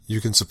You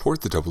can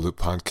support the Double Loop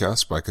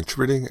Podcast by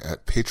contributing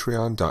at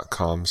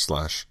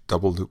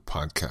patreon.com/Double Loop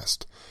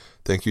Podcast.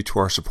 Thank you to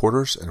our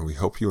supporters, and we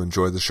hope you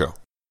enjoy the show.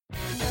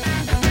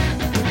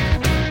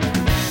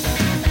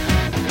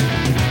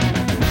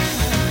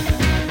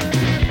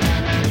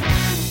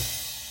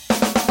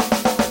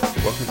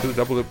 Welcome to the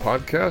Double Loop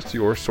Podcast,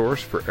 your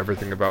source for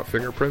everything about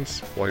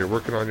fingerprints. While you're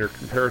working on your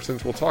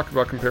comparisons, we'll talk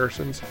about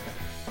comparisons.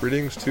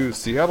 Greetings to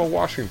Seattle,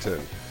 Washington.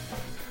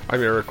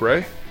 I'm Eric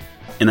Ray.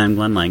 And I'm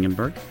Glenn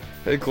Langenberg.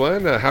 Hey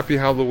Glenn, happy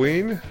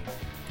Halloween.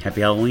 Happy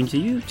Halloween to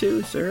you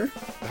too, sir.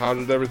 How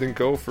did everything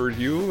go for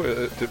you?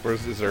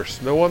 Is there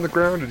snow on the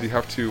ground? Did you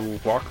have to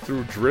walk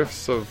through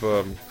drifts of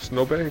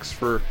snowbanks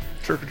for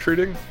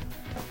trick-or-treating?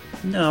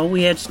 No,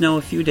 we had snow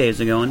a few days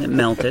ago and it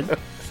melted.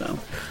 So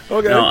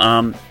okay.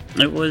 No,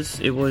 it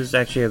was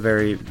actually it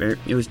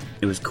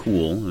was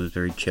cool. It was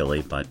very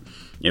chilly, but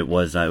it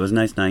was a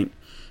nice night.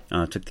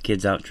 Took the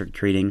kids out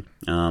trick-or-treating.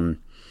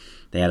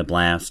 They had a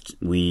blast.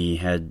 We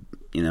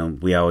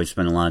always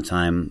spend a lot of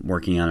time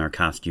working on our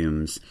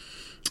costumes,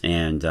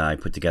 and I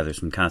put together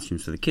some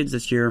costumes for the kids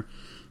this year.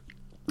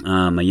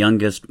 My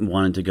youngest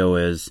wanted to go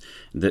as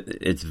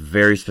it's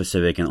very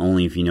specific, and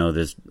only if you know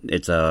this.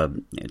 It's a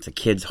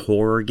kids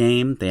horror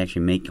game. They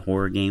actually make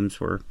horror games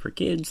for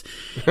kids,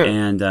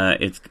 and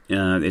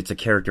it's a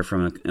character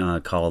from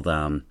called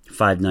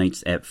Five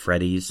Nights at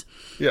Freddy's.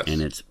 Yes,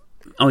 and it's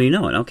you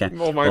know it. Okay,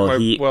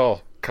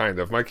 well, kind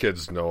of. My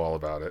kids know all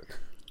about it.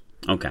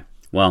 Okay.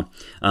 Well,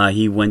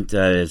 he went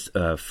as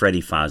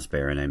Freddy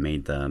Fazbear, and I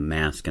made the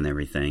mask and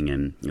everything,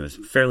 and it was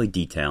fairly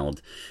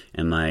detailed.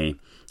 And my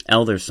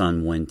elder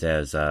son went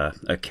as a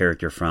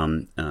character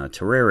from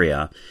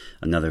Terraria,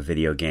 another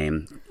video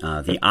game,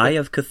 the Eye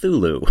of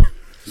Cthulhu.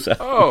 So,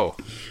 oh,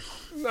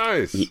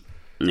 nice.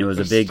 It was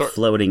a big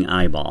floating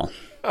eyeball.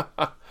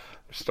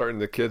 Starting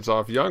the kids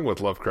off young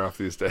with Lovecraft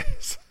these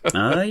days.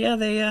 Yeah,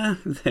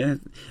 the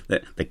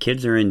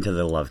kids are into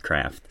the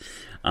Lovecraft.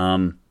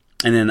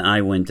 And then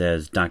I went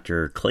as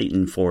Dr.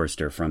 Clayton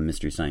Forrester from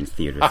Mystery Science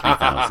Theater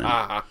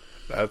 3000.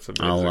 That's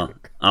amazing.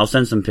 I'll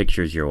send some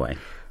pictures your way.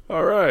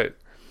 All right.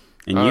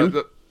 And you?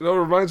 That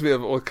reminds me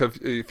of a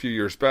few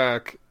years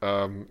back.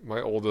 My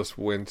oldest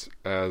went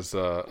as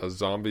a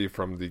zombie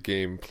from the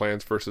game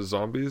Plants vs.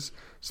 Zombies.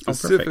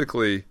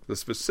 Specifically, the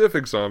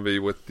specific zombie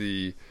with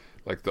the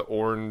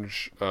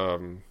orange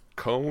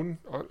cone,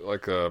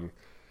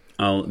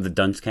 the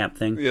dunce cap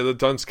thing? Yeah, the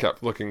dunce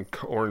cap looking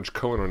orange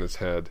cone on his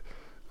head.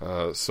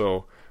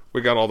 So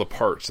we got all the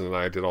parts, and then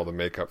I did all the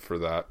makeup for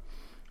that.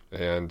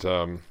 And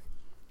I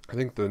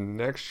think the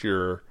next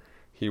year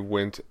he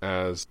went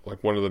as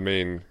one of the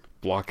main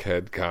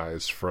blockhead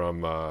guys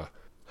from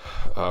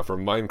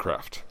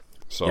Minecraft.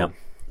 So yep.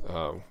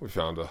 We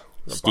found a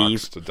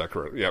box to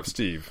decorate. Yeah,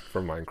 Steve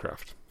from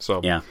Minecraft.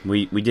 So yeah,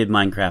 we did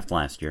Minecraft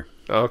last year.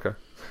 Oh, okay.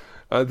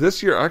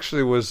 This year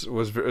actually was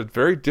a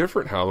very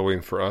different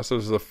Halloween for us. It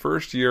was the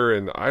first year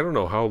in I don't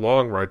know how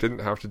long where I didn't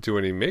have to do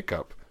any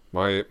makeup.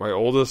 My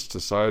oldest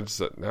decides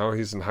that now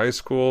he's in high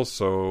school,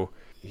 so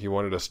he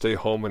wanted to stay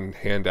home and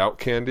hand out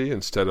candy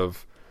instead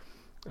of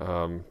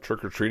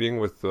trick-or-treating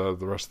with the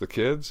rest of the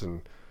kids.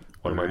 And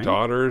one of my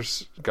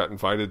daughters got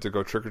invited to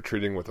go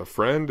trick-or-treating with a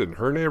friend in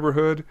her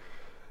neighborhood.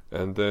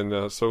 And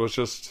then so it was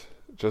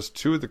just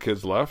two of the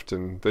kids left,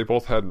 and they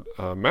both had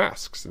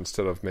masks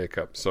instead of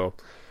makeup. So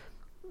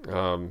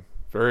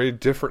very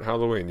different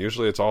Halloween.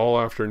 Usually it's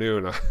all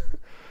afternoon.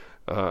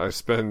 I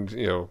spend,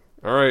 all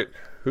right,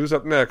 who's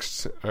up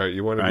next? All right,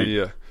 you want to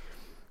be...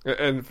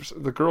 and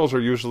the girls are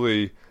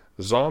usually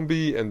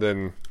zombie and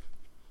then,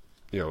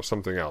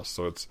 something else.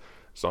 So it's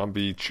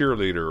zombie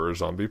cheerleader or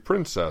zombie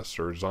princess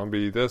or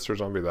zombie this or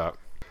zombie that.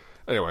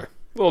 Anyway,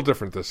 a little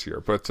different this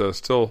year, but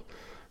still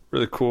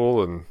really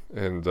cool. And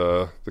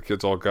the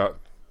kids all got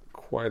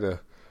quite a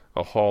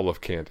haul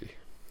of candy.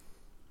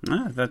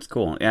 That's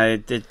cool. Yeah,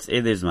 it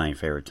is my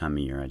favorite time of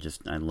year.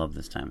 I love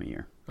this time of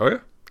year. Oh, yeah,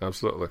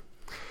 absolutely.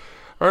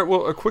 All right,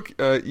 well, a quick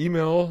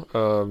email.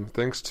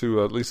 Thanks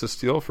to Lisa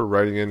Steele for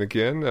writing in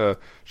again.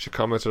 She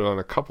commented on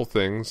a couple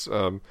things.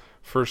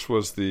 First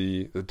was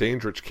the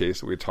Dandridge case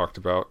that we talked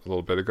about a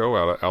little bit ago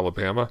out of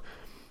Alabama.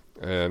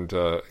 And,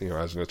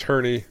 as an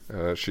attorney,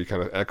 she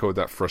kind of echoed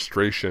that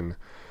frustration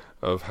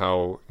of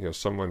how,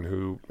 someone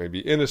who may be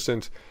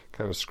innocent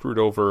kind of screwed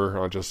over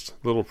on just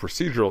little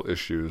procedural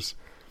issues.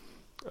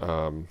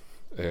 And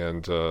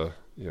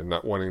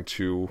not wanting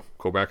to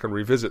go back and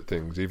revisit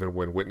things even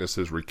when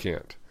witnesses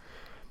recant.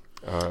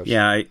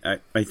 I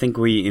think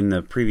in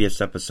the previous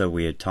episode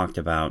we had talked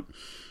about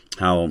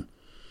how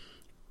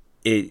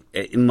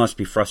it must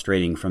be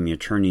frustrating from the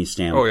attorney's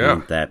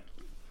standpoint that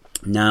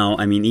now,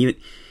 I mean,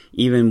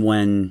 even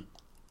when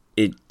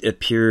it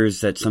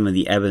appears that some of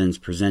the evidence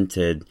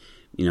presented,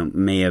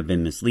 may have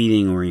been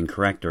misleading or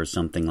incorrect or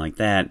something like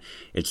that,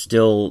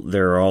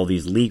 there are all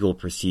these legal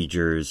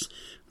procedures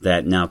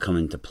that now come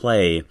into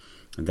play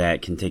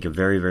that can take a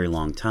very, very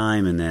long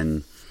time, and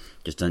then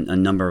just a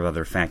number of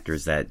other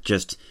factors that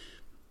just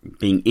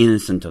being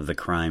innocent of the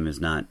crime is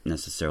not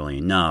necessarily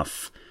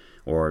enough,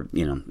 or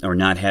or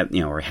not have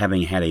or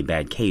having had a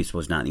bad case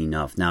was not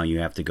enough. Now you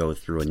have to go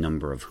through a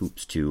number of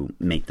hoops to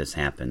make this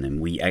happen. And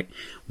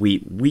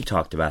we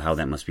talked about how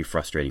that must be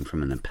frustrating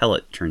from an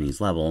appellate attorney's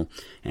level,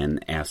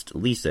 and asked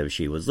Lisa if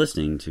she was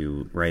listening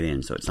to write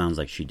in. So it sounds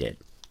like she did.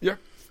 Yeah.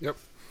 Yep.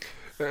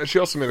 And she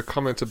also made a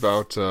comment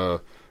about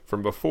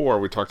from before.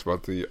 We talked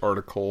about the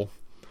article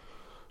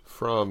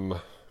from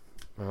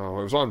it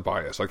was on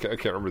Bias. I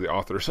can't remember the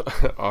authors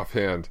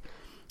offhand.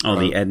 Oh,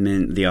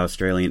 the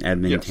Australian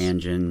Edmund yes.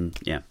 Tangen.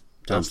 Yeah.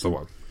 Thompson. That's the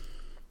one.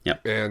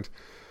 Yep. And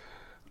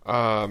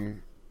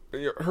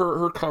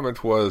her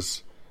comment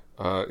was,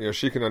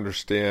 she can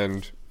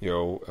understand,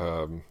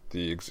 the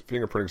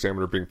fingerprint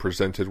examiner being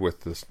presented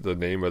with the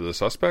name of the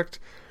suspect,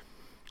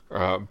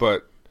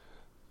 but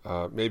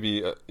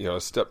maybe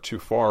a step too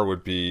far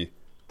would be,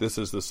 this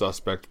is the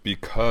suspect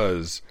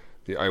because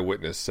the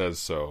eyewitness says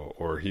so,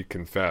 or he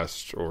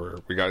confessed,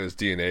 or we got his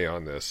DNA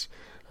on this.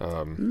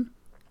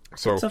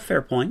 So that's a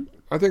fair point.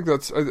 I think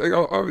that's. I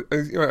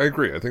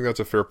agree. I think that's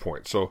a fair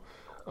point. So,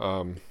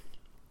 I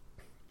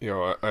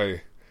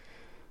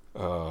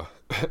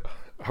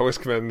always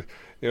commend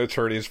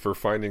attorneys for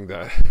finding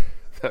that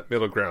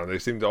middle ground. They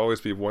seem to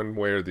always be one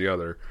way or the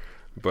other,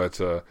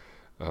 but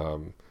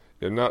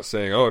not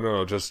saying, oh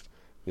no, just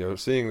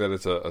seeing that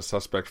it's a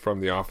suspect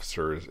from the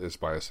officer is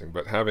biasing,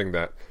 but having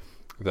that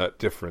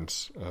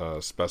difference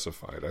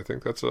specified. I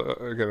think that's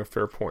again a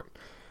fair point.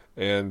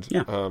 And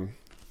yeah.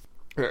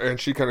 And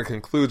she kind of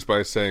concludes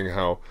by saying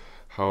how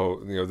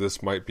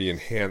this might be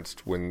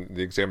enhanced when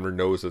the examiner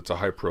knows it's a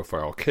high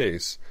profile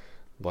case,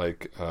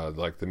 like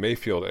the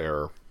Mayfield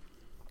error,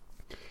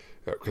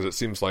 because it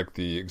seems like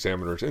the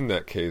examiners in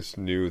that case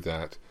knew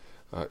that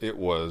it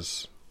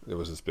was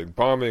this big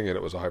bombing and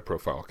it was a high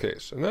profile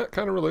case, and that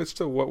kind of relates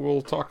to what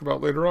we'll talk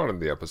about later on in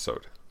the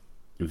episode.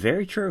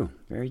 Very true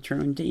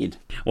indeed.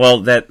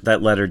 Well,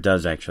 that letter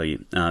does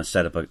actually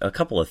set up a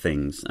couple of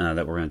things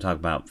that we're going to talk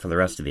about for the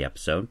rest of the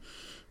episode.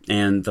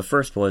 And the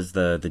first was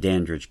the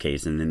Dandridge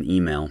case and an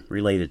email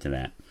related to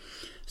that.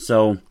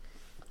 So,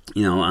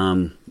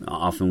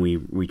 often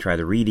we try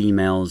to read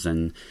emails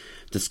and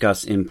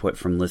discuss input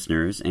from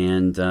listeners.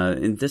 And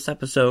in this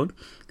episode,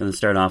 I'm going to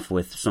start off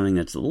with something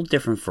that's a little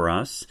different for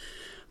us.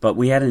 But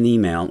we had an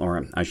email,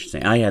 or I should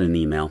say I had an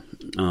email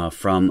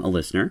from a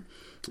listener.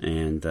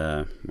 And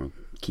we'll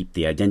keep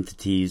the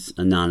identities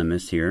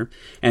anonymous here.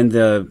 And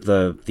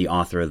the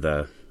author of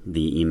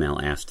the email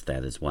asked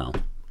that as well.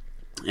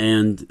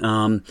 And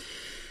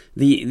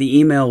the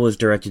email was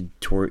directed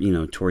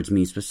towards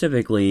me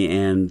specifically,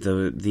 and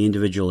the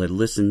individual had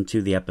listened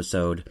to the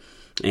episode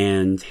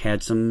and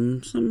had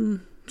some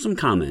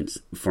comments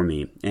for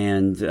me.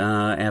 And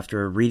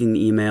after reading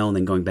the email and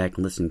then going back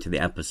and listening to the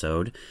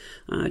episode,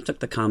 I took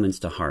the comments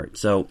to heart.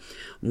 So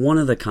one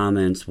of the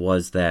comments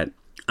was that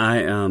I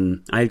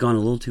had gone a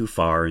little too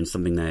far in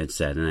something that I had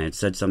said, and I had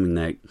said something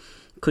that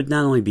could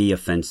not only be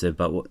offensive,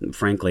 but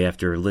frankly,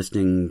 after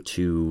listening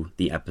to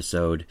the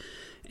episode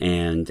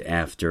and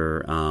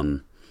after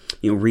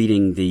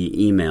reading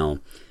the email,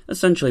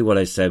 essentially what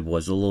I said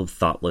was a little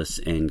thoughtless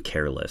and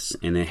careless,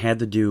 and it had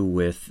to do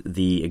with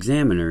the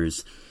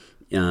examiners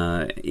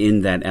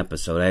in that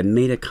episode. I had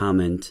made a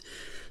comment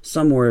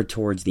somewhere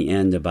towards the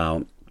end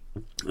about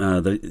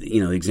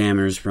the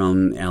examiners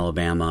from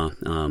Alabama,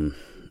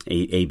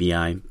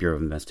 ABI, Bureau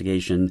of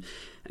Investigation.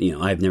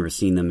 I've never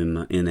seen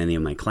them in any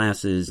of my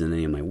classes, in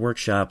any of my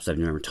workshops. I've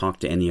never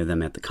talked to any of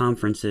them at the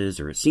conferences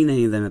or seen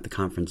any of them at the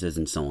conferences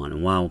and so on.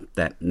 And while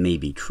that may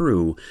be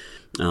true,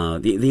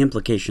 the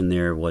implication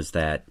there was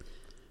that,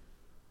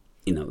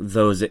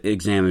 those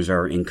examiners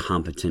are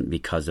incompetent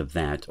because of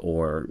that,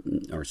 or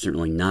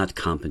certainly not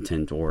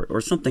competent,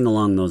 or something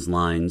along those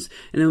lines.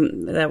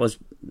 And that was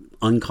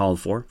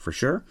uncalled for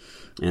sure.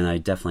 And I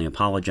definitely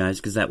apologize,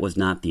 because that was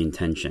not the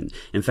intention.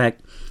 In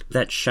fact,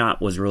 that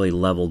shot was really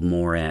leveled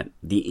more at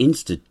the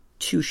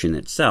institution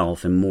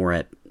itself and more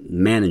at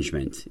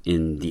management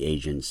in the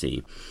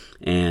agency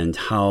and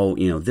how,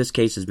 this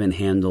case has been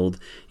handled,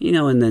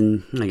 and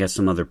then I guess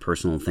some other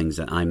personal things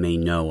that I may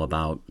know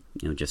about,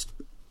 just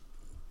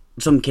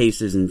some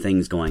cases and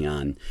things going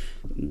on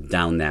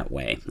down that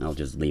way. I'll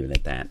just leave it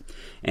at that.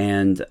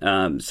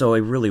 And so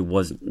it really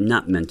was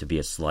not meant to be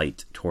a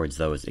slight towards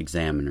those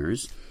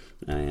examiners.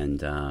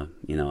 And, I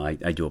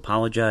do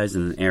apologize.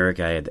 And Eric,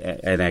 I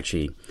had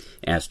actually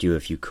asked you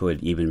if you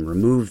could even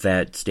remove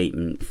that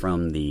statement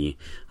from the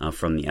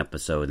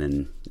episode.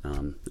 And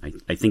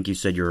I think you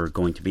said you're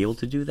going to be able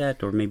to do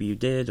that, or maybe you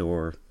did,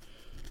 or...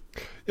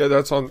 Yeah,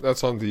 that's on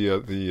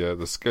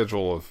the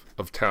schedule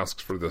of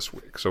tasks for this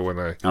week. So when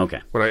I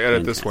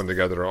edit this one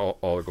together,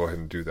 I'll go ahead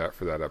and do that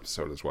for that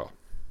episode as well.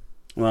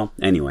 Well,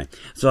 anyway,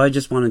 so I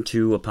just wanted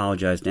to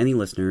apologize to any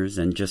listeners,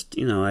 and just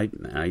I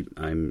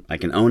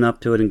can own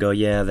up to it and go,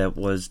 yeah, that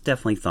was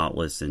definitely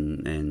thoughtless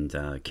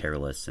and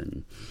careless,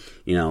 and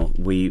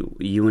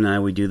you and I,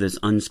 we do this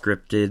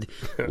unscripted,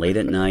 late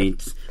at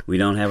night. We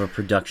don't have a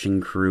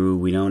production crew.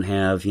 We don't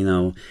have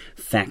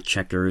fact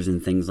checkers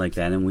and things like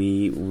that, and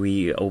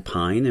we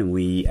opine and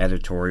we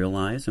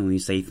editorialize and we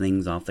say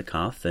things off the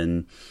cuff,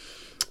 and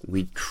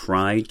we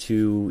try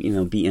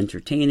to, be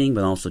entertaining,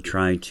 but also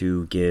try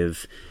to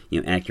give,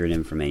 accurate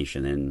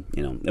information. And,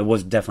 it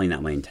was definitely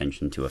not my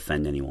intention to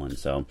offend anyone.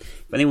 So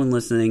if anyone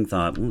listening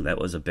thought, ooh, that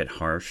was a bit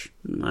harsh,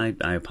 I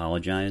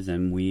apologize.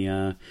 And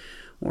we're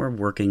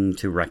working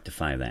to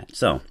rectify that.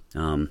 So,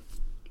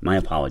 my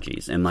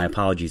apologies. And my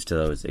apologies to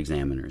those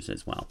examiners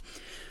as well.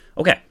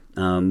 Okay,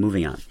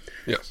 moving on.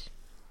 Yes.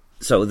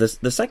 So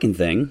the second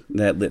thing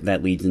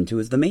that leads into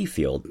is the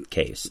Mayfield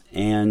case,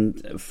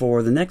 and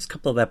for the next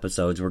couple of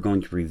episodes, we're going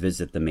to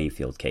revisit the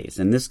Mayfield case,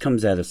 and this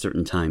comes at a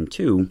certain time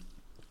too,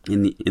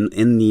 in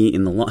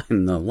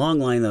the long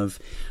line of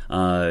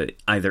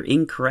either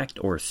incorrect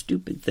or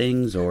stupid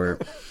things, or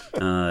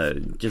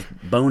just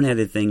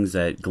boneheaded things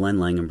that Glenn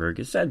Langenberg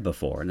has said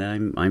before,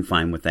 and I'm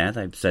fine with that.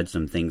 I've said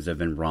some things that have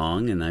been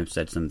wrong, and I've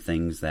said some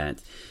things that.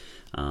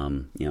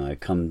 I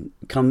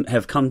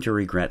have come to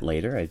regret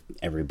later.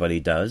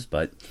 Everybody does,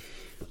 but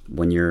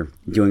when you're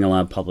doing a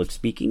lot of public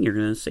speaking, you're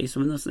going to say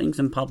some of those things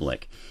in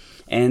public.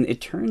 And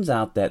it turns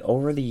out that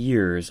over the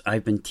years,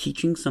 I've been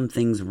teaching some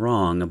things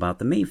wrong about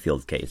the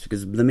Mayfield case,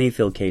 because the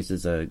Mayfield case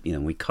is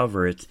we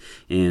cover it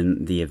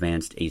in the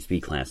advanced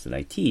ASB class that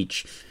I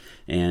teach.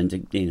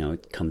 And,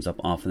 it comes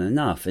up often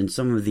enough. And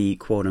some of the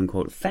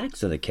quote-unquote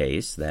facts of the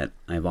case that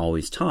I've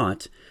always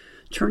taught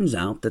turns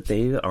out that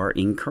they are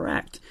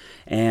incorrect.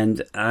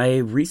 And I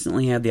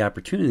recently had the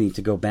opportunity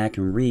to go back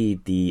and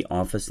read the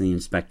Office of the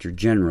Inspector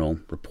General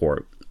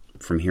report.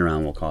 From here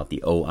on, we'll call it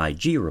the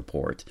OIG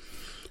report.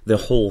 The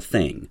whole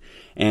thing.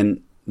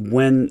 And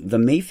when the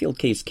Mayfield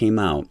case came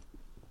out,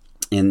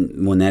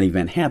 and when that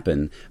event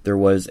happened, there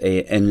was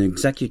an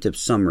executive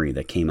summary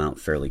that came out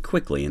fairly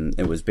quickly. And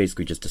it was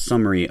basically just a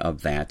summary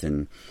of that.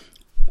 And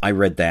I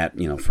read that,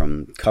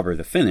 from cover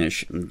to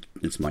finish.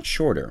 It's much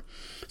shorter.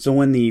 So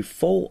when the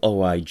full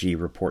OIG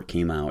report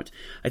came out,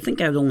 I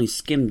think I had only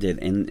skimmed it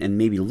and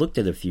maybe looked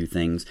at a few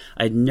things.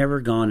 I'd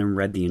never gone and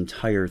read the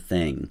entire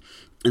thing.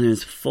 And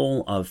it's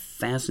full of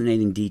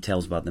fascinating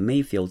details about the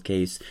Mayfield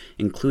case,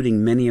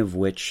 including many of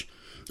which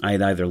I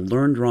had either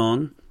learned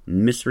wrong,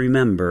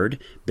 misremembered,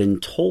 been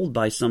told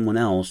by someone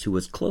else who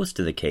was close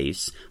to the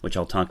case, which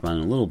I'll talk about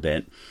in a little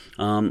bit,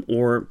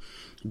 or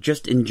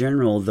just in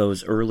general,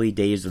 those early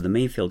days of the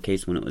Mayfield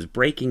case when it was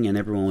breaking and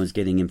everyone was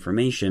getting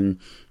information,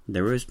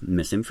 there was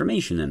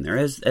misinformation in there,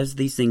 as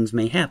these things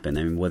may happen.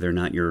 I mean, whether or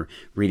not you're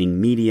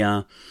reading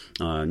media,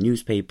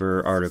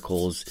 newspaper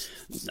articles,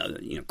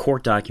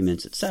 court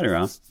documents,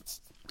 etc.,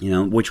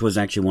 which was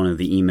actually one of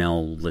the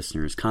email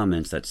listeners'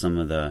 comments, that some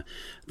of the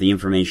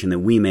information that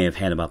we may have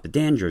had about the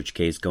Dandridge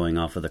case going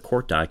off of the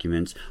court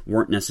documents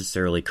weren't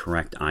necessarily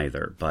correct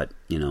either. But,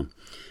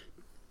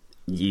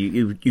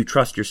 you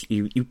trust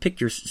you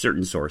pick your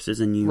certain sources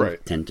and you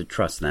tend to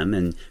trust them,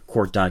 and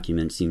court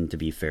documents seem to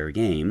be fair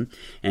game.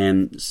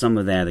 And some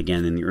of that,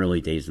 again, in the early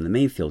days of the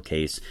Mayfield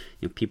case,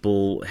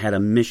 people had a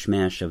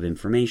mishmash of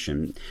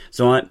information.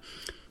 So I'm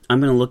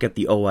going to look at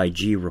the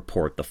OIG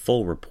report, the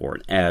full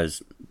report,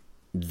 as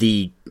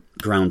the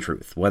ground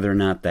truth, whether or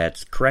not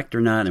that's correct or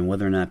not, and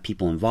whether or not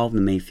people involved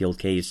in the Mayfield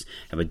case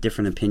have a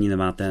different opinion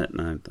about that.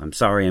 I'm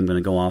sorry, I'm going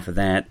to go off of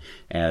that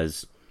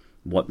as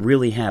what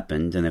really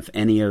happened, and if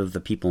any of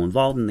the people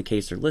involved in the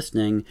case are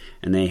listening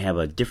and they have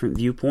a different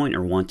viewpoint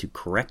or want to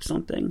correct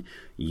something,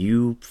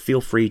 you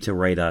feel free to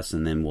write us,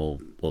 and then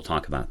we'll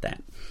talk about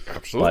that.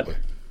 Absolutely.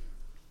 But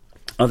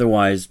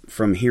otherwise,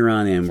 from here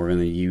on in, we're going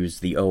to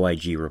use the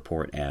OIG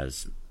report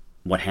as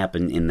what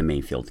happened in the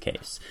Mayfield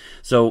case.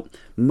 So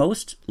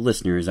most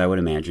listeners, I would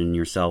imagine,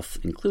 yourself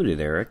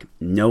included, Eric,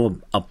 know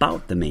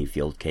about the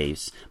Mayfield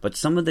case, but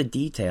some of the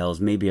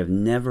details maybe have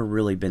never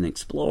really been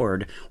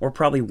explored, or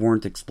probably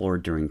weren't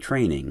explored during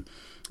training.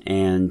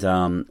 And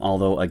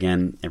although,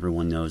 again,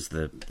 everyone knows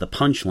the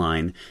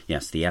punchline,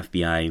 yes, the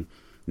FBI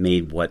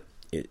made what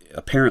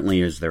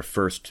apparently is their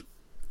first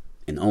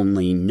and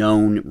only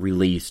known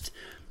released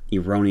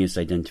erroneous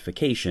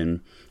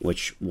identification,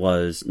 which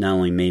was not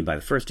only made by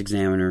the first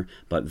examiner,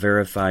 but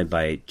verified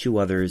by two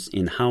others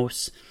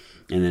in-house,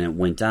 and then it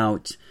went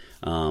out.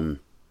 The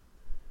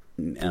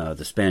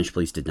Spanish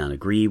police did not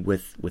agree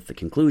with the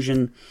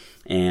conclusion,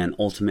 and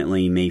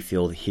ultimately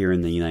Mayfield here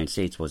in the United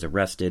States was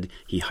arrested.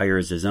 He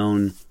hires his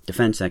own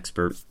defense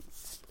expert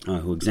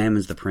who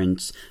examines the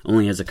prints,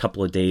 only has a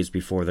couple of days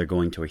before they're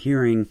going to a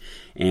hearing,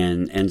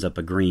 and ends up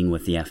agreeing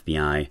with the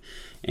FBI,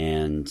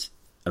 and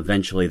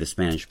eventually the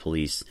Spanish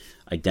police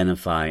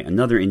identify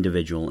another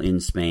individual in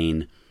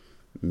Spain,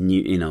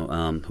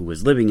 who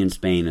was living in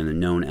Spain and a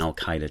known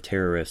Al-Qaeda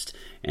terrorist,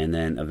 and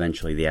then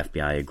eventually the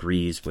FBI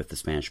agrees with the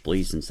Spanish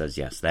police and says,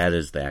 yes, that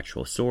is the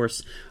actual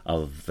source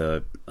of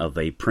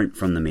a print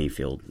from the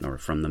Mayfield, or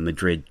from the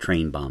Madrid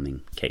train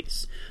bombing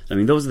case. So, I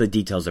mean, those are the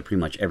details that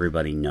pretty much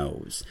everybody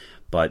knows.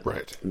 But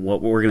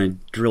what we're going to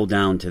drill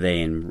down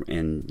today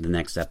in the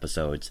next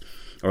episodes,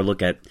 or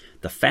look at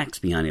the facts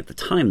behind it, the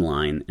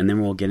timeline, and then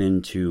we'll get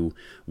into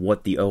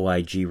what the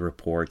OIG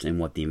report and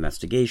what the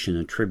investigation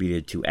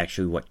attributed to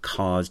actually what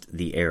caused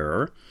the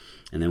error,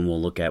 and then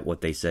we'll look at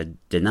what they said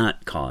did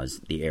not cause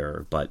the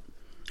error, but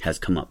has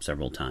come up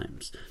several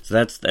times. So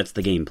that's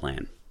the game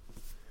plan.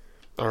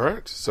 All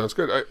right, sounds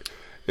good.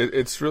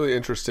 It's really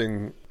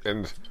interesting,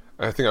 and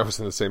I think I was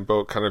in the same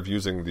boat, kind of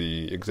using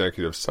the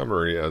executive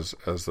summary as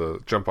a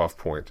jump-off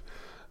point.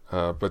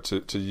 But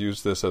to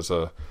use this as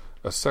a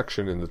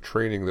section in the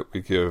training that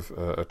we give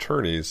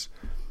attorneys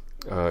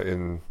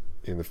in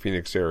the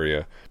Phoenix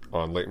area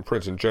on latent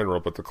prints in general,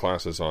 but the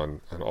classes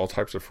on all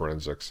types of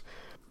forensics.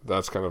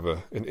 That's kind of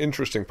an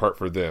interesting part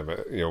for them.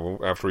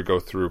 After we go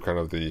through kind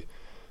of the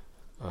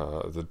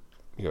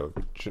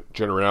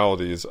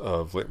generalities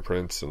of latent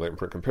prints and latent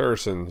print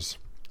comparisons,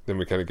 then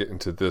we kind of get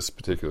into this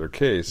particular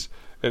case.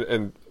 And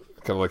kind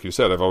of like you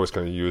said, I've always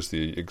kind of used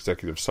the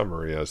executive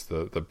summary as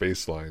the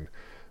baseline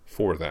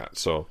for that.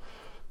 So,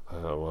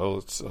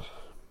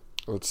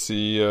 let's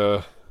see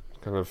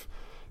kind of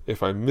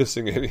if I'm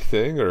missing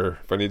anything or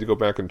if I need to go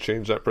back and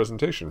change that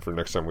presentation for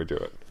next time we do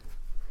it.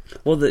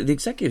 Well, the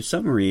executive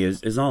summary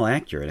is all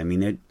accurate. I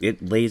mean,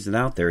 it lays it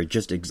out there. It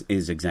just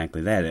is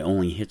exactly that. It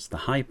only hits the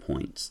high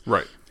points.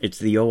 Right. It's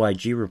the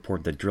OIG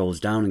report that drills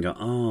down and go,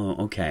 oh,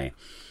 okay,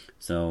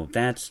 so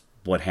that's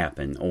what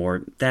happened,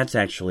 or that's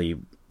actually,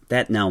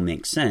 that now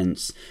makes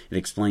sense. It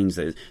explains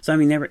that. So, I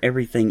mean,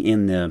 everything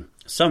in the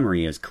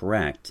summary is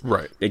correct.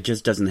 Right. It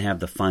just doesn't have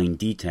the fine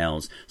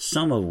details,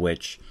 some of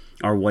which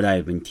are what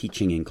I've been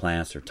teaching in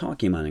class or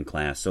talking about in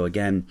class. So,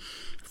 again,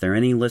 if there are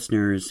any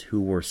listeners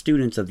who were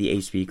students of the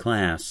ACB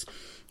class,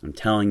 I'm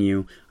telling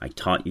you, I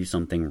taught you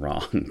something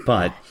wrong.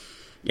 But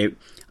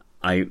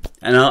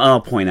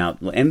I'll point out,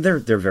 and they're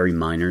very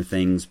minor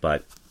things,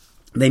 but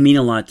they mean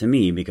a lot to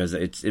me because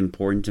it's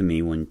important to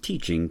me when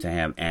teaching to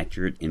have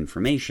accurate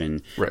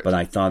information. Right. But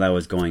I thought I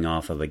was going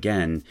off of,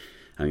 again,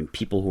 I mean,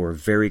 people who are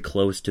very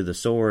close to the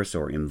source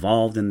or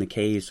involved in the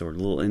case, or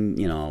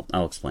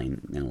I'll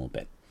explain in a little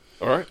bit.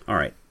 All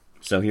right.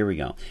 So here we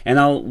go, and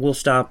we'll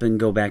stop and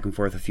go back and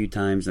forth a few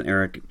times. And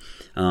Eric,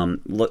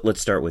 let's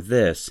start with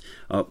this.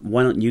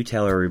 Why don't you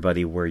tell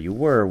everybody where you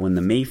were when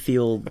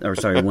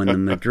the when the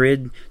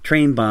Madrid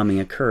train bombing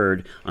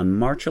occurred on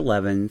March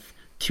 11th,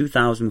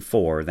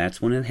 2004.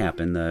 That's when it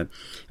happened.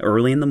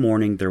 Early in the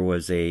morning, there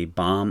was a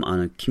bomb on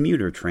a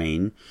commuter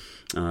train.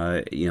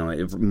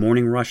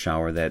 Morning rush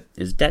hour that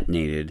is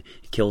detonated.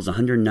 It kills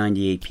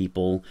 198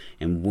 people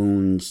and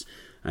wounds,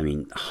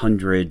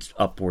 hundreds,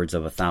 upwards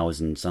of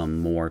 1,000, some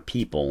more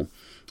people.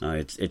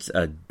 It's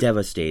a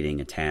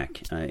devastating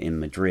attack in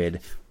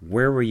Madrid.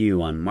 Where were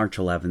you on March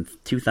 11th,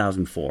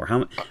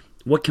 2004?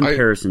 What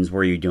comparisons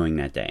were you doing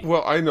that day?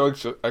 Well, I know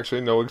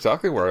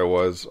exactly where I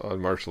was on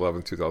March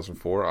 11th,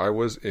 2004. I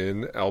was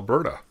in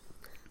Alberta.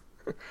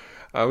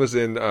 I was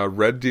in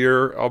Red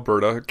Deer,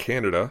 Alberta,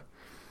 Canada,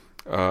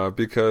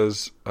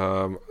 because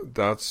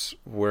that's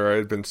where I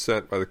had been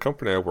sent by the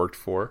company I worked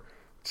for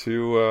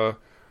to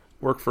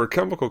work for a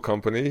chemical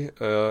company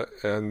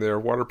and their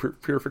water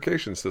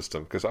purification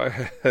system, because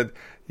I had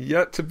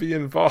yet to be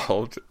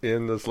involved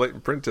in this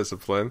latent print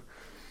discipline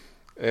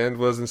and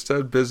was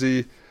instead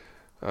busy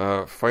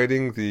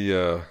fighting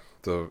the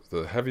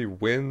heavy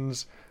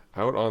winds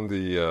out on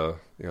the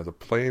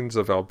plains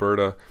of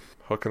Alberta,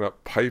 hooking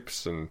up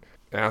pipes and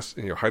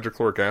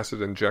hydrochloric acid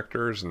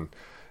injectors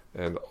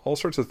and all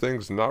sorts of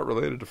things not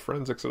related to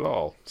forensics at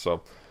all.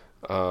 So,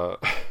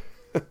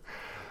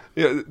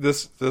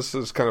 this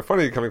is kind of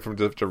funny coming from a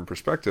different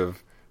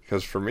perspective,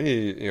 because for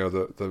me,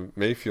 the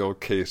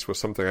Mayfield case was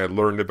something I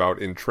learned about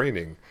in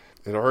training.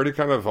 It already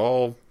kind of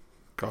all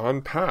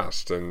gone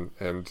past,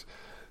 and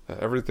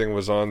everything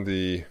was on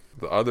the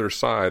other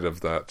side of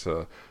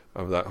that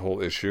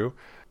whole issue.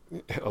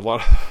 A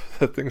lot of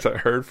the things I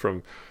heard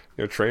from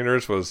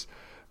trainers was,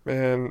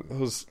 man,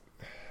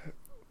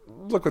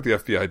 look what the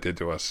FBI did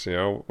to us.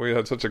 We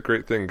had such a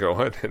great thing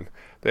going, and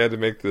they had to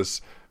make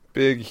this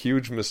big,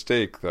 huge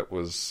mistake that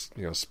was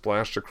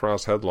splashed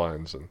across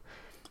headlines. And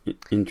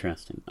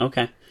interesting.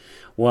 Okay,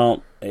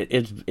 well,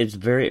 it's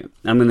very.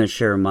 I'm going to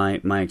share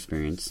my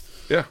experience.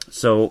 Yeah.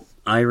 So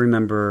I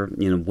remember,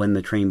 when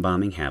the train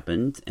bombing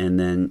happened, and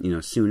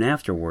then, soon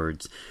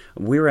afterwards,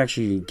 we were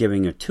actually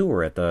giving a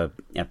tour at the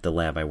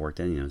lab I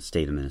worked in,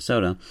 state of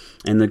Minnesota,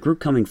 and the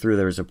group coming through,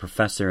 there was a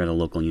professor at a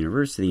local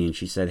university, and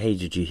she said, "Hey,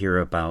 did you hear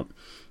about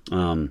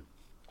the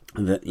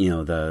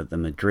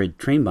Madrid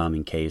train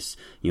bombing case?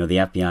 The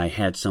FBI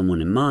had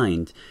someone in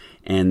mind,"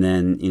 and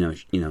then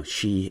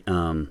she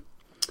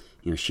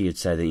had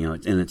said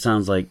that, and it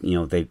sounds like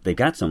they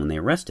got someone, they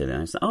arrested,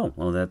 and I said, "Oh,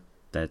 well,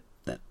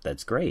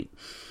 that's great."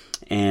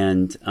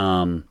 And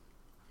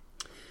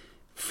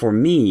for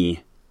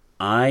me,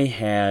 I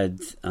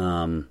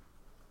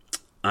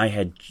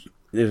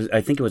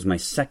think it was my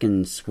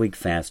second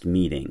SWIGFAST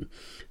meeting.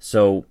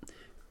 So,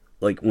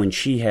 like when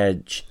she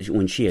had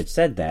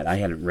said that, I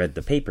hadn't read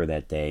the paper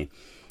that day,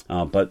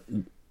 but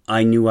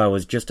I knew I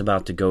was just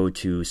about to go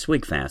to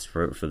SWIGFAST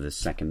for the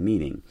second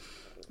meeting,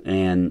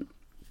 and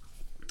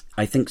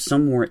I think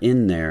somewhere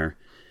in there,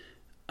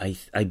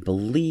 I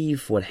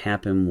believe what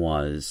happened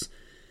was,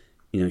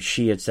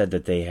 she had said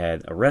that they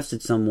had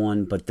arrested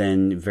someone, but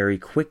then very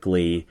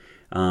quickly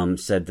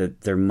said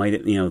that there might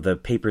have, the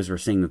papers were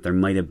saying that there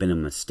might have been a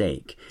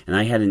mistake. And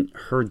I hadn't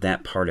heard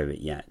that part of it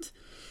yet.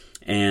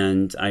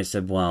 And I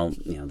said, well,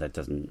 that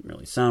doesn't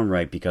really sound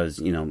right because,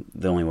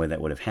 the only way that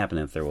would have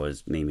happened if there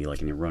was maybe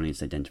like an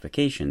erroneous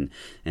identification.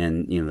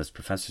 And, this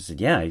professor said,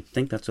 yeah, I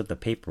think that's what the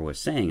paper was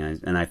saying.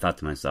 And I thought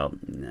to myself,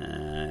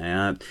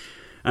 nah,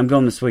 I'm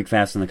going to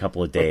Swigfast in a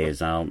couple of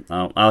days.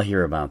 I'll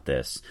hear about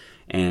this.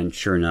 And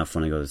sure enough,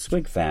 when I go to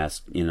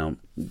Swigfast,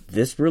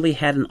 this really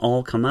hadn't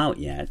all come out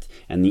yet.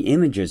 And the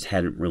images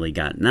hadn't really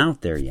gotten out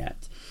there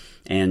yet.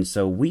 And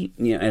so we,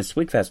 as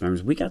Swigfast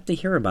members, we got to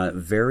hear about it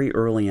very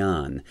early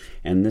on.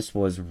 And this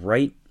was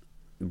right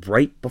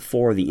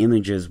before the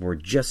images were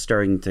just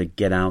starting to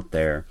get out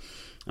there.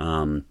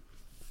 And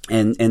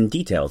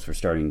details were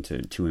starting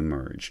to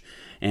emerge.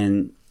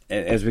 And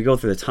as we go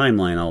through the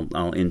timeline,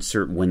 I'll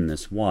insert when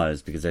this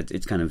was, because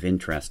it's kind of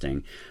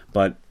interesting.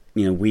 But,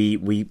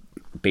 we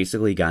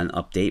basically got an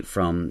update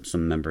from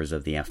some members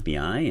of the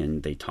FBI,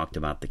 and they talked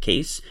about the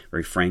case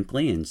very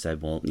frankly and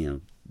said, well,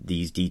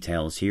 these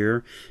details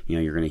here,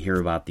 you're going to hear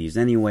about these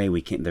anyway.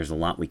 There's a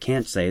lot we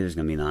can't say. There's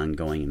going to be an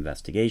ongoing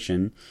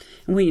investigation.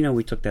 And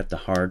we took that to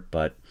heart,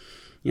 but,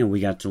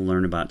 we got to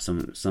learn about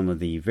some of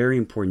the very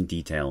important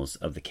details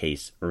of the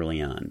case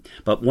early on.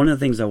 But one of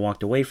the things I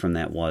walked away from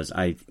that was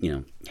I,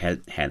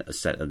 had a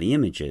set of the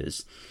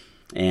images,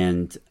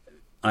 and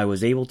I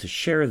was able to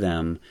share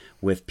them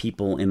with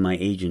people in my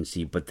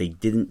agency, but they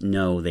didn't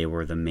know they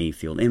were the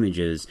Mayfield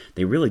images.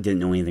 They really didn't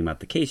know anything about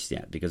the case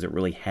yet because it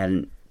really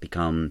hadn't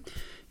become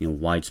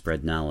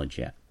widespread knowledge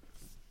yet.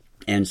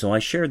 And so I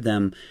shared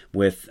them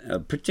with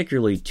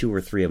particularly 2 or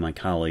 3 of my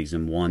colleagues,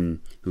 and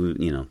one who,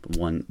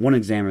 one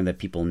examiner that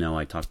people know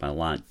I talk about a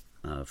lot,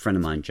 a friend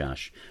of mine,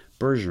 Josh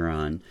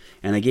Bergeron,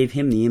 and I gave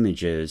him the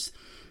images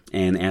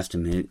and asked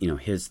him,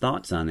 his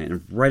thoughts on it.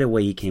 And right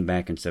away he came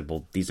back and said,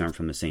 well, these aren't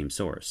from the same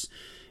source.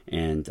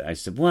 And I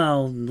said,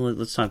 well,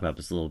 let's talk about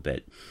this a little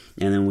bit.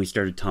 And then we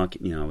started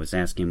talking, I was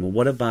asking him, well,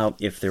 what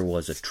about if there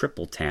was a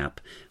triple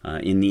tap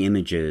in the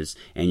images,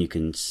 and you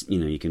can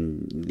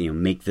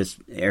make this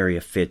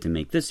area fit and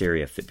make this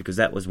area fit? Because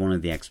that was one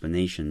of the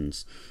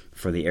explanations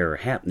for the error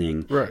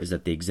happening, right, is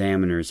that the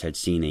examiners had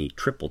seen a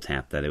triple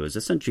tap, that it was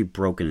essentially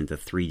broken into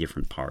 3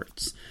 different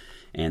parts.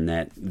 And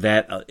that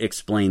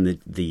explained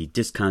the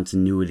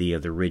discontinuity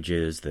of the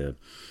ridges, the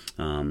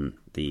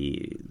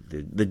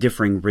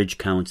differing ridge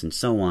counts and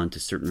so on to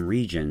certain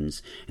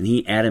regions. And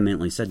he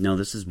adamantly said, no,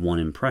 this is one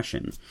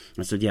impression.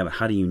 I said, yeah, but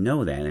how do you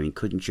know that? I mean,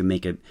 couldn't you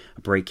make a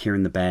break here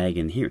in the bag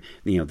and here?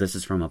 This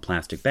is from a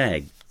plastic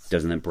bag.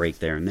 Doesn't it break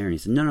there and there? And he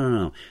said,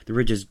 no. The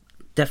ridges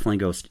definitely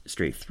go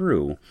straight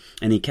through.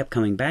 And he kept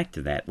coming back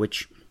to that,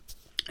 which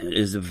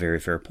is a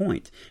very fair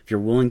point. If you're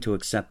willing to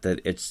accept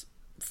that it's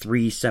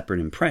 3 separate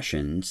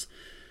impressions,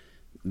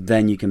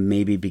 then you can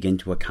maybe begin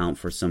to account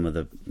for some of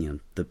the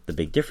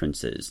big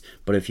differences.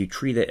 But if you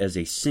treat it as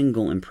a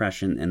single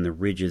impression and the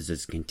ridges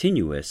as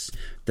continuous,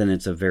 then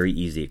it's a very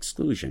easy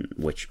exclusion,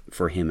 which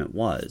for him it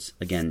was.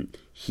 Again,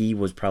 he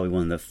was probably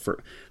one of the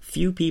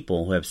few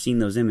people who have seen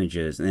those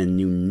images and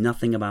knew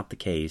nothing about the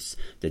case,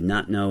 did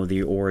not know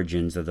the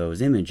origins of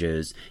those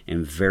images,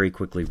 and very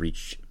quickly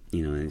reached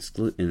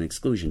an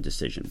exclusion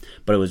decision.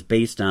 But it was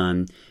based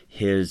on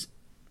his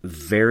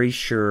very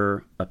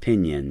sure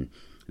opinion.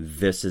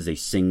 This is a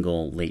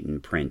single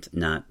latent print,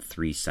 not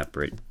 3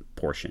 separate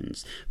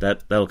portions.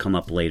 That'll come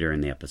up later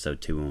in the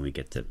episode too, when we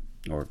get to,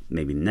 or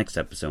maybe the next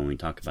episode when we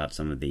talk about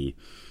some of the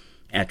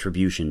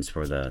attributions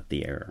for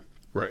the error.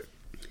 Right.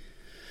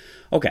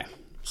 Okay.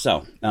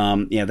 So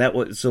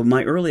so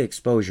my early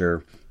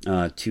exposure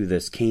to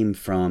this came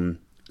from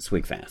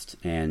Swigfast,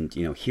 and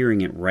hearing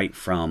it right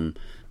from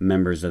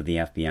members of the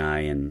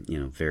FBI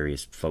and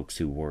various folks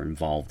who were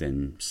involved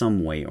in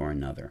some way or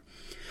another.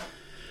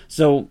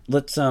 So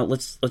let's talk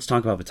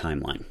about the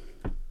timeline.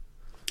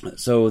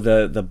 So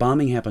the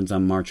bombing happens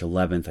on March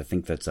 11th. I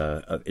think it's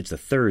a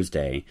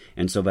Thursday,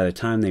 and so by the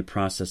time they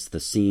process the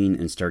scene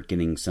and start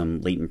getting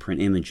some latent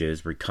print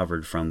images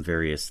recovered from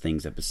various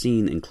things at the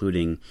scene,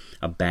 including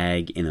a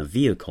bag in a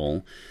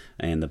vehicle,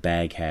 and the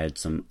bag had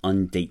some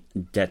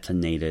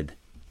undetonated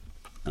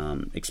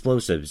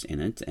explosives in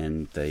it,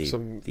 and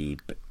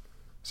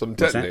some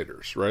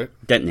detonators, right?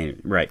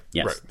 Detonators, right?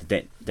 Yes,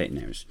 right.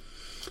 Detonators,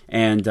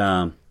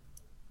 and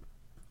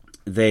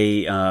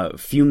they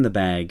fume the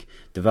bag,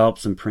 develop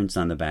some prints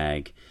on the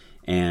bag,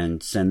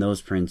 and send those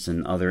prints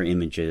and other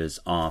images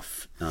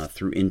off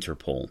through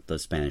Interpol, the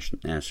Spanish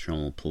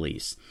National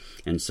Police.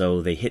 And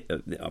so they hit,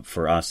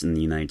 for us in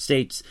the United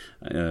States,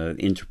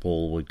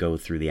 Interpol would go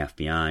through the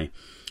FBI.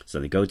 So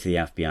they go to the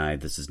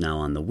FBI. This is now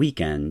on the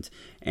weekend.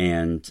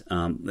 And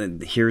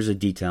here's a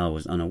detail I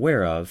was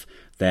unaware of,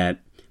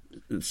 that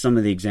some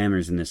of the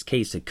examiners in this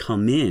case had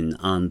come in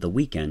on the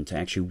weekend to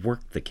actually work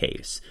the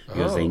case,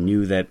 because they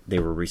knew that they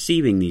were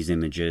receiving these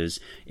images.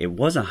 It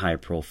was a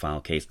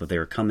high-profile case, but they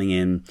were coming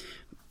in,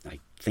 I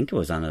think it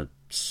was on a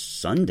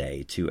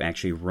Sunday to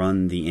actually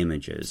run the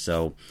images.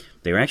 So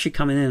they were actually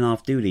coming in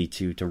off duty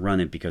to run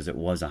it because it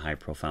was a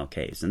high-profile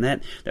case. And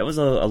that was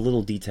a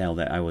little detail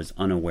that I was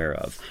unaware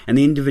of. And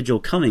the individual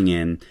coming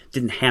in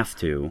didn't have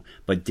to,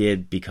 but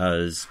did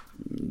because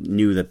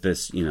knew that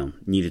this,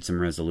 needed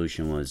some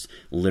resolution. Was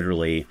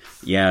literally,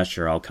 yeah,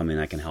 sure, I'll come in,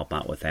 I can help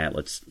out with that.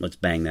 Let's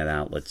bang that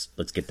out. Let's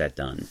get that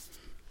done.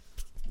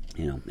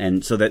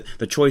 And so that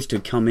the choice to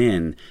come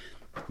in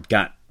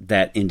got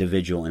that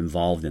individual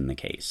involved in the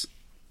case.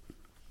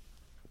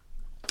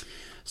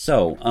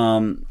 So,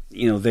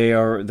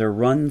 they're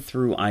run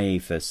through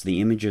IAFIS. The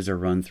images are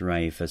run through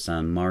IAFIS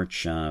on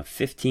March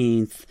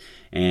 15th,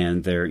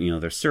 and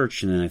they're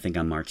searched, and then I think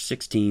on March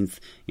 16th,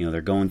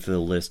 they're going through the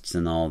lists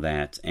and all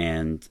that,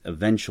 and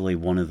eventually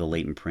one of the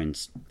latent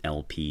prints,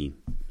 LP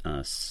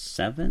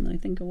 7, I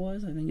think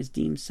it's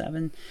deemed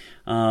 7.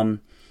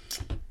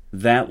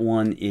 That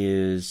one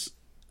is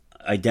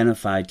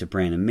identified to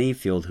Brandon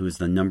Mayfield, who is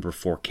the number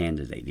 4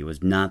 candidate. He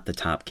was not the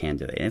top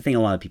candidate. I think a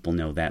lot of people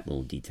know that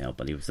little detail,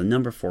 but he was the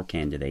number 4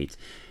 candidate.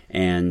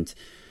 And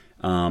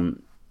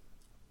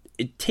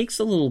it takes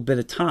a little bit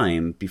of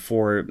time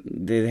before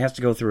they have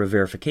to go through a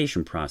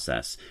verification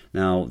process.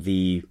 Now,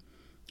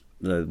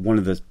 one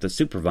of the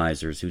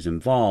supervisors who's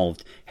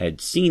involved had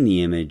seen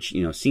the image,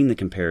 seen the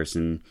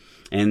comparison,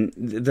 and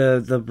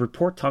the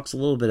report talks a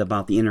little bit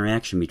about the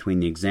interaction between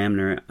the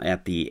examiner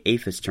at the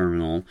APHIS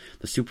terminal,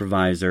 the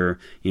supervisor,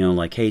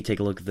 like, hey,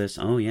 take a look at this.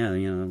 Oh yeah, it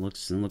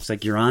looks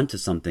like you're onto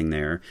something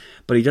there.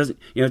 But he doesn't.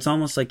 It's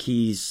almost like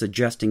he's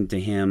suggesting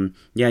to him,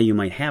 yeah, you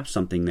might have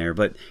something there,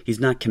 but he's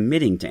not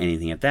committing to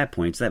anything at that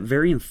point. It's that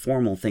very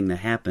informal thing that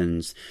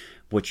happens,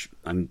 which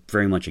I'm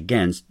very much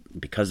against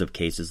because of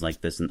cases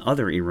like this and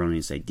other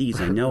erroneous IDs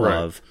I know right.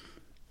 of,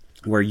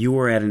 where you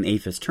were at an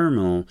APHIS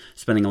terminal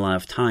spending a lot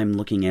of time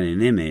looking at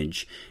an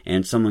image,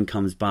 and someone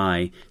comes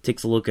by,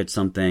 takes a look at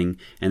something,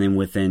 and then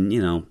within,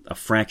 a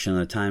fraction of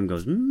the time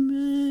goes,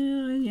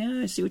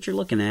 yeah, I see what you're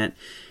looking at.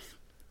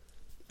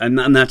 I'm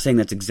not saying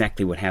that's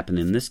exactly what happened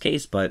in this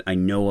case, but I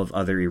know of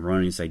other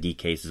erroneous ID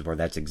cases where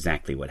that's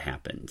exactly what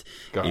happened.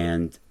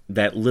 And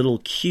that little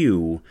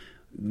cue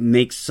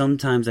makes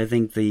sometimes, I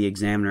think, the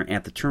examiner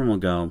at the terminal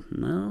go,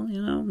 well,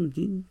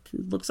 it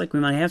looks like we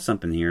might have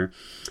something here.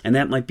 And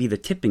that might be the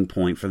tipping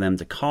point for them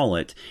to call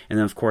it. And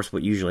then, of course,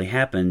 what usually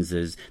happens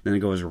is then it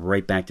goes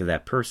right back to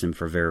that person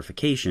for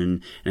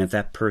verification. And if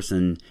that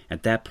person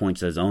at that point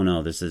says, oh,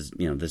 no, this is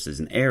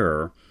an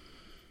error,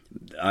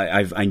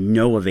 I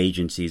know of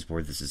agencies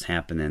where this has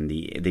happened, and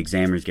the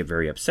examiners get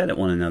very upset at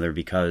one another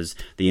because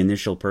the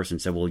initial person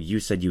said, well,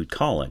 you said you'd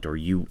call it, or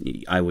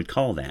I would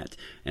call that.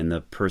 And the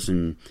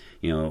person,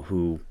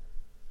 who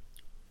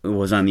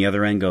was on the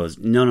other end goes,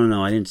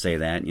 no, I didn't say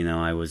that.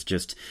 I was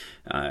just,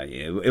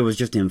 it was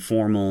just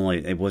informal.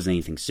 It wasn't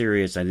anything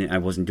serious. I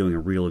wasn't doing a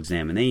real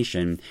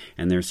examination.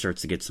 And there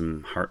starts to get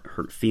some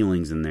hurt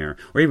feelings in there.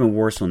 Or even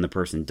worse, when the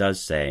person does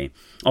say,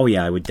 oh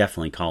yeah, I would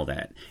definitely call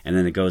that. And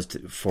then it goes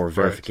for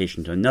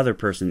verification to another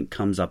person,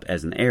 comes up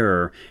as an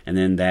error, and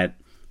then that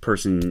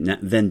person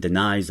then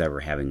denies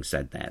ever having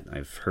said that.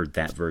 I've heard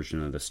that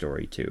version of the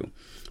story too.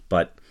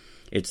 But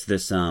it's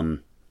this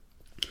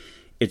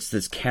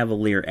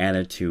cavalier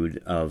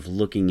attitude of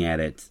looking at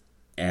it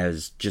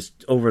as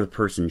just over the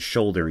person's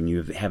shoulder, and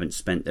you haven't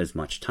spent as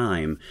much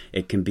time.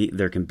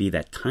 There can be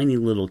that tiny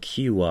little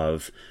cue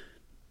of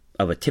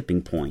a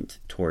tipping point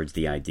towards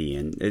the ID,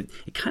 and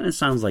it kind of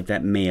sounds like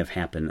that may have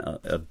happened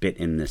a bit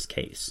in this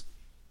case.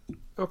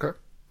 Okay,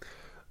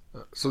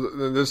 so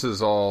then this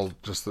is all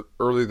just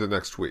early the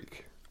next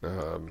week,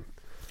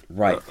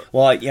 right?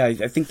 Well, yeah,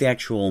 I think the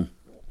actual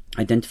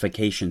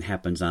identification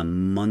happens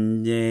on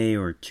Monday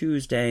or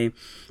Tuesday,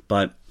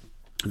 but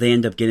they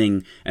end up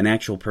getting an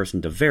actual person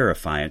to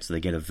verify it, so they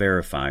get a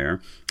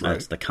verifier.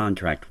 That's the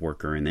contract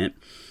worker in it.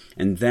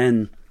 And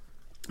then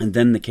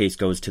the case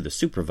goes to the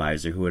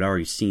supervisor who had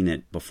already seen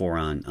it before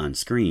on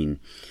screen.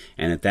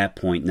 And at that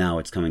point, now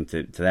it's coming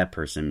to that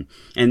person.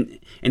 And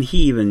he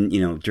even,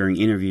 during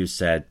interviews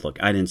said, look,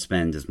 I didn't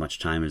spend as much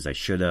time as I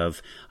should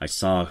have. I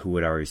saw who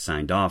had already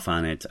signed off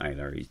on it. I'd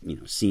already,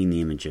 seen the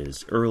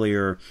images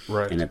earlier.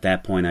 Right. And at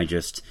that point, I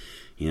just,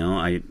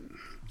 I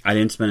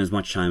didn't spend as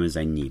much time as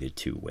I needed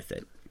to with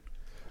it.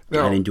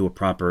 No. I didn't do a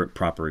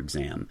proper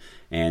exam.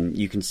 And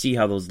you can see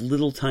how those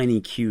little tiny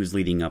cues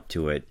leading up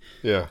to it.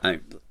 Yeah.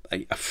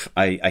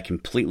 I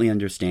completely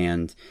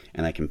understand,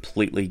 and I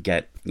completely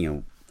get,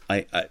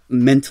 I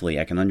mentally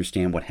I can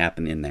understand what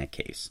happened in that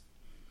case.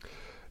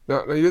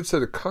 Now you had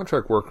said a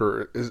contract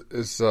worker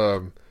is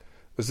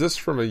this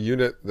from a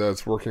unit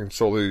that's working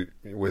solely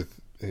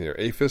with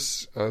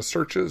APHIS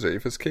searches,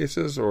 APHIS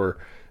cases, or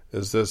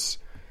is this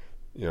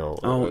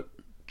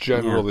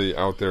generally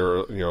out there,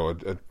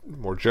 a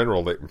more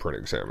general latent print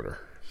examiner?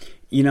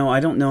 I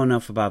don't know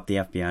enough about the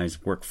FBI's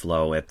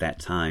workflow at that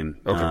time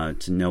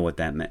to know what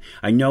that meant.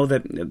 I know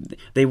that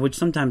they would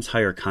sometimes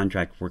hire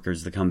contract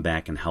workers to come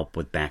back and help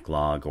with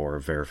backlog or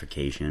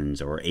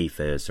verifications or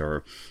APHIS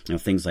or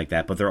things like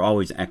that, but they're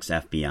always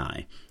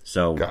ex-FBI.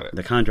 So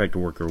the contract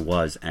worker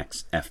was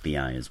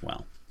ex-FBI as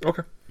well.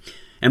 Okay.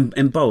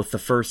 And both the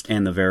first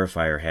and the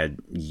verifier had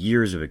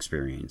years of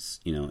experience,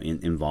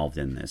 involved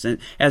in this, and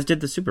as did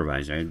the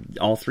supervisor.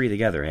 All three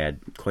together had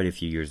quite a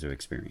few years of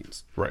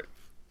experience. Right.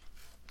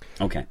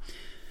 Okay.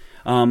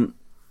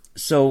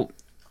 So,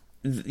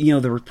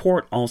 the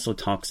report also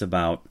talks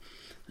about,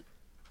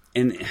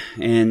 and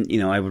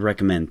I would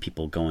recommend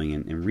people going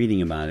and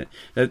reading about it,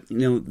 that,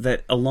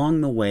 that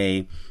along the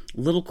way,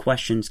 little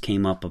questions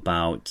came up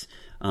about,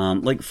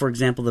 like, for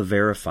example, the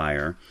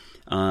verifier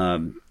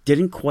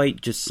didn't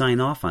quite just sign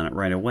off on it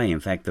right away. In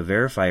fact, the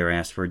verifier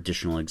asked for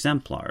additional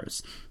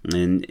exemplars.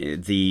 And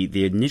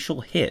the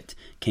initial hit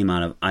came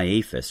out of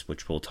IAFIS,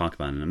 which we'll talk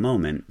about in a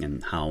moment,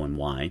 and how and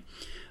why.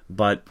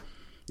 But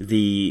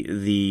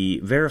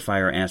the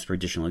verifier asked for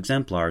additional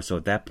exemplars, so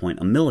at that point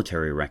a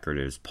military record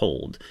is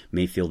pulled.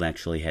 Mayfield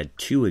actually had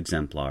 2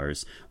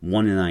 exemplars,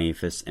 one in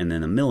IAFIS and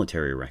then a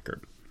military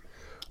record.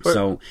 But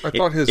so I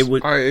thought his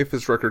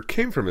IAFIS record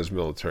came from his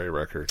military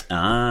record.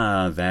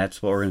 Ah,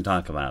 that's what we're going to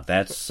talk about.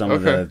 That's some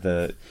of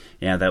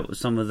that was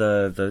some of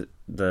the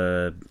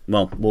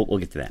well, we'll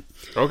get to that.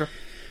 Okay.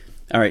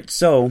 All right,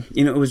 so,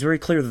 it was very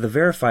clear that the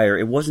verifier,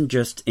 it wasn't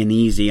just an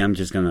easy, I'm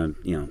just going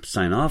to,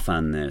 sign off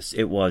on this.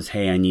 It was,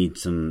 hey, I need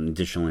some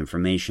additional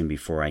information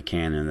before I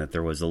can, and that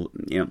there was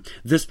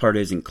this part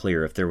isn't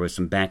clear. If there was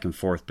some back and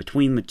forth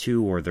between the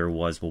two, or there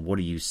was, well, what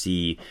do you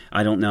see?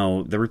 I don't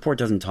know. The report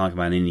doesn't talk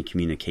about any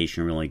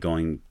communication really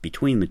going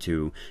between the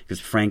two,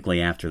 because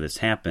frankly, after this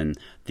happened,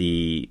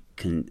 the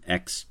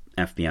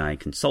ex-FBI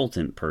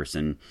consultant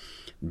person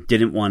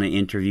didn't want to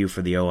interview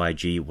for the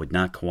OIG, would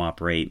not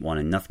cooperate,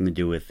 wanted nothing to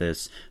do with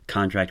this.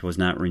 Contract was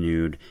not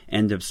renewed.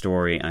 End of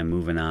story. I'm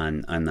moving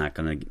on. I'm not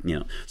going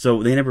to,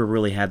 So they never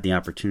really had the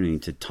opportunity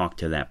to talk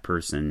to that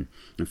person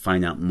and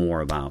find out more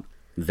about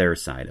their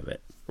side of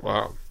it.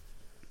 Wow.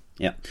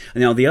 Yeah.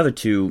 Now the other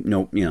two,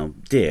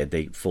 did.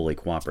 They fully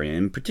cooperated,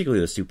 and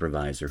particularly the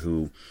supervisor,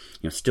 who,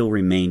 still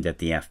remained at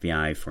the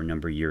FBI for a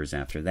number of years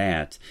after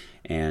that,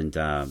 and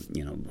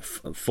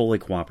fully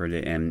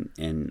cooperated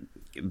and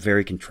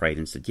very contrite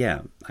and said,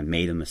 yeah, I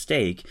made a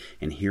mistake,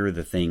 and here are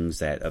the things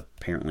that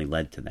apparently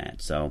led to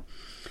that. So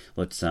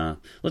why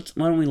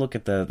don't we look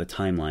at the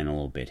timeline a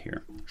little bit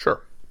here?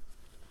 Sure.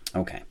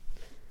 Okay.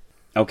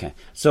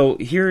 So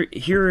here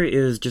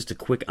is just a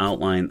quick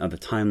outline of the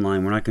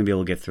timeline. We're not going to be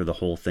able to get through the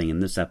whole thing in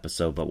this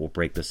episode, but we'll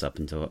break this up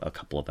into a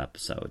couple of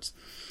episodes.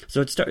 So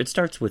it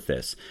starts with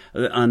this.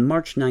 On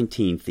March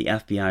 19th, the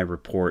FBI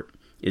report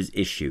is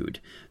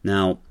issued.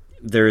 Now,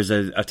 there's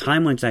a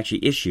time when it's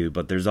actually issued,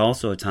 but there's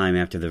also a time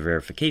after the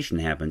verification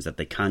happens that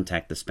they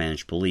contact the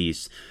Spanish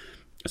police,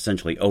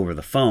 essentially over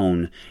the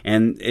phone.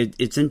 And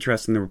it's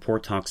interesting. The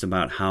report talks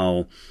about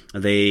how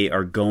they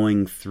are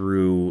going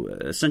through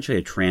essentially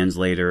a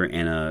translator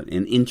and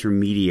an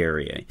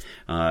intermediary,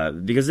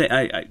 because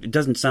it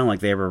doesn't sound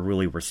like they ever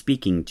really were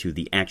speaking to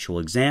the actual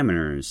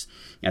examiners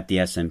at the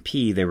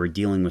SMP. They were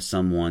dealing with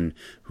someone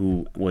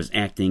who was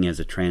acting as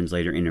a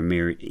translator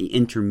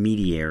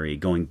intermediary,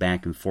 going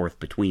back and forth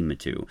between the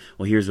two.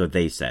 Well, here's what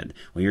they said.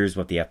 Well, here's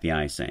what the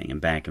FBI is saying, and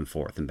back and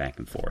forth and back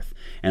and forth.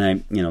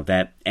 And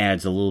that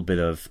adds a little bit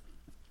of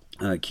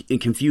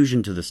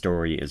confusion to the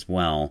story as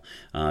well,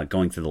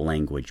 going through the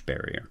language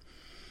barrier.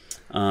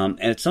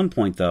 At some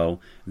point, though,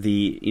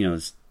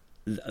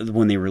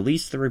 when they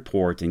release the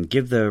report and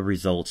give the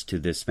results to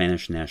the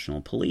Spanish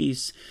National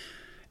Police,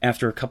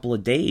 after a couple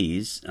of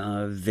days,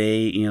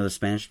 the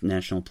Spanish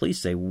National Police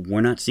say,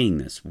 we're not seeing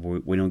this.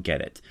 We don't get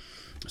it.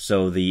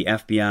 So the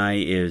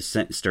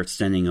FBI starts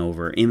sending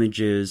over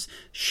images,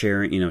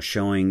 showing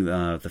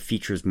the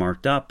features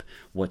marked up,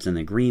 what's in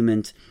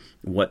agreement,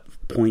 what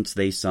points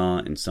they saw,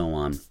 and so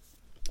on.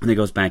 And it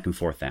goes back and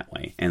forth that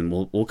way. And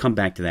we'll come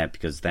back to that,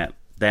 because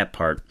that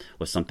part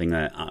was something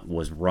that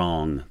was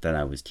wrong that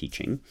I was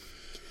teaching.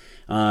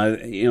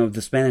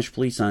 The Spanish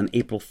police on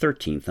April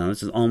 13th, now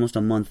this is almost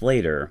a month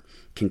later,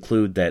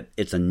 conclude that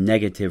it's a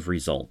negative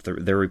result.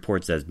 Their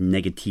report says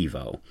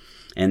negativo.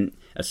 And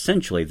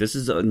essentially, this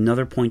is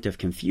another point of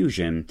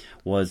confusion,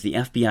 was the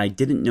FBI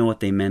didn't know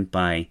what they meant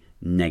by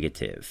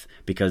negative,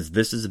 because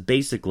this is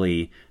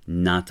basically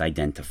not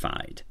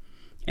identified.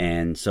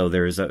 And so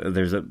there's a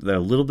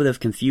little bit of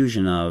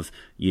confusion of,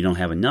 you don't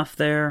have enough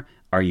there,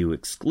 are you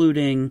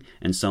excluding,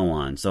 and so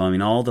on. So,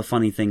 all the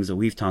funny things that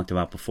we've talked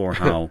about before,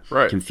 how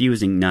right.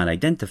 confusing not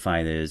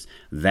identified is,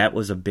 that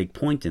was a big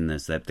point in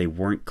this, that they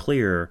weren't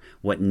clear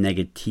what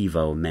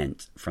negativo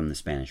meant from the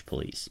Spanish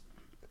police.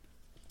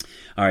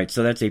 All right,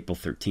 so that's April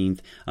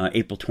 13th.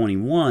 April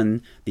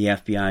 21, the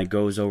FBI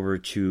goes over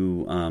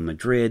to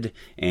Madrid,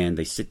 and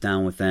they sit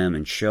down with them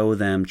and show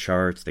them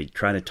charts. They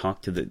try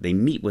to they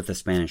meet with the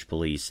Spanish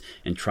police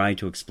and try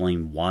to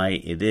explain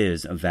why it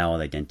is a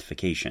valid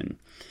identification.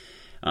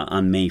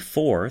 On May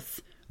 4th,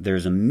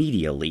 there's a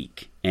media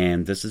leak,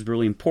 and this is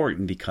really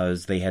important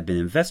because they had been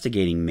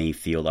investigating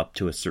Mayfield up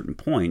to a certain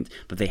point,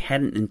 but they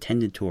hadn't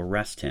intended to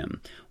arrest him.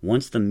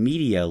 Once the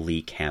media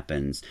leak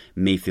happens,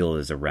 Mayfield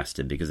is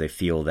arrested because they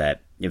feel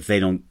that if they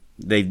don't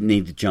they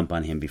need to jump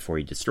on him before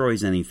he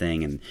destroys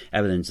anything, and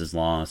evidence is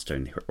lost,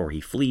 or he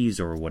flees,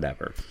 or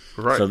whatever.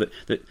 Right. So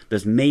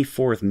this May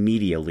 4th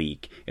media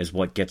leak is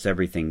what gets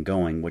everything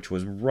going, which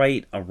was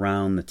right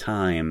around the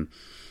time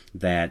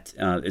that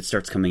it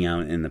starts coming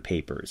out in the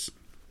papers.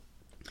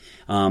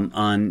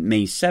 On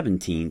May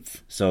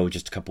 17th, so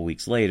just a couple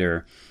weeks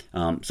later,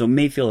 so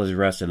Mayfield is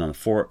arrested on the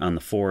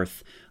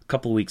 4th. A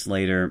couple weeks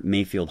later,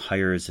 Mayfield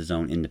hires his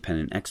own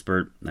independent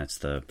expert. That's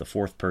the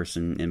fourth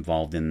person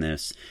involved in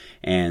this.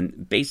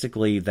 And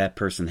basically, that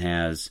person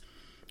has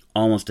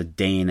almost a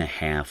day and a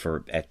half,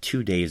 or at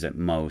 2 days at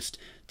most,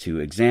 to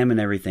examine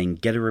everything,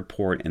 get a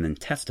report, and then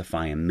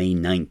testify on May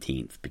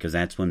 19th, because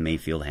that's when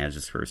Mayfield has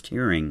his first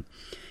hearing.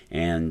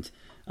 And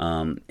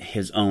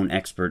his own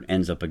expert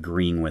ends up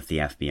agreeing with the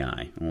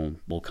FBI.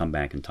 We'll come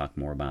back and talk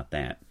more about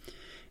that.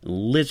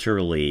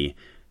 Literally,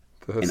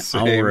 an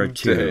hour or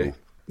two. Day.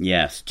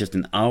 Yes, just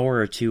an hour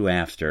or two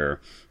after,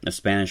 the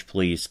Spanish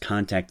police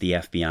contact the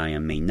FBI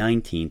on May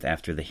 19th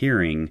after the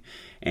hearing,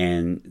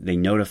 and they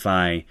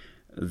notify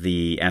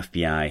the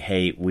FBI,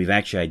 hey, we've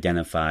actually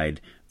identified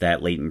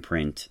that latent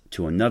print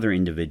to another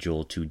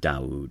individual, to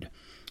Daoud.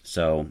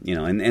 So,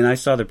 and I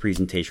saw the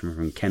presentation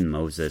from Ken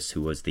Moses,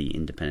 who was the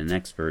independent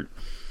expert,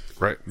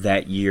 right,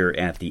 that year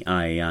at the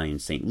IAI in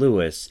St.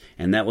 Louis,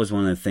 and that was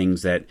one of the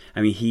things that,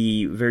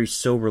 he very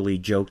soberly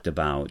joked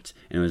about,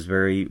 and it was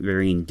very,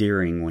 very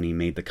endearing when he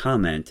made the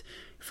comment,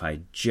 if I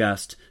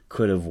just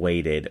could have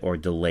waited or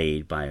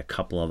delayed by a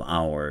couple of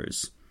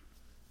hours,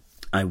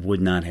 I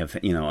would not have,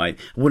 I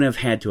wouldn't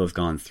have had to have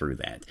gone through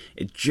that,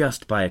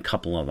 just by a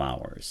couple of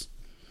hours.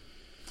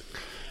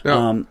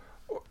 Now,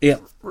 yeah.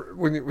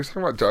 When we talk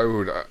about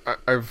Daoud,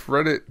 I've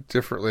read it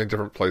differently in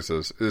different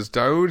places. Is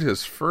Daoud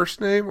his first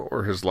name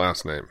or his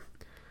last name?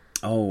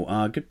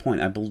 Oh, good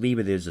point. I believe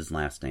it is his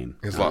last name.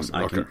 His last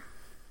name, okay.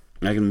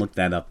 I can look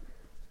that up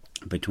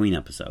between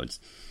episodes.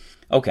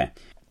 Okay.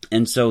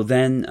 And so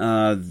then,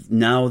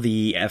 now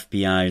the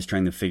FBI is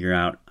trying to figure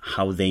out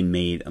how they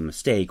made a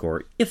mistake,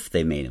 or if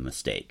they made a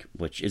mistake,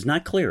 which is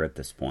not clear at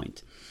this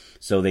point.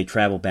 So they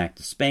travel back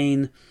to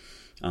Spain,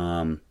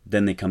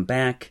 then they come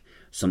back.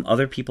 Some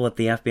other people at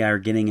the FBI are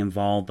getting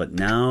involved, but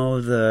now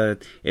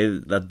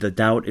the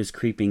doubt is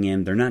creeping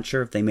in. They're not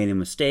sure if they made a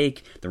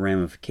mistake, the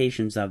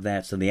ramifications of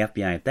that. So the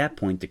FBI at that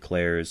point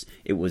declares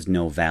it was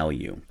no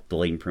value. The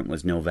latent print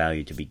was no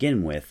value to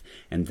begin with,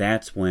 and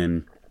that's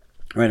when,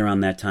 right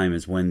around that time,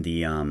 is when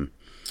when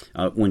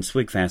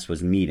SWGFAST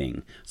was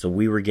meeting. So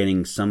we were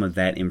getting some of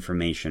that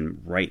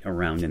information right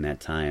around in that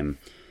time,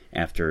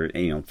 after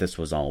this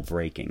was all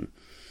breaking.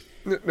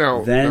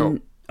 Now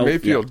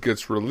Mayfield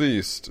gets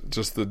released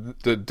just the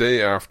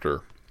day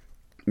after.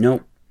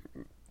 No.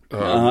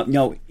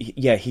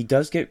 He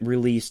does get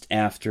released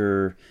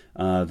after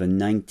the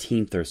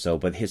 19th or so,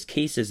 but his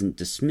case isn't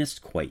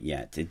dismissed quite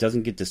yet. It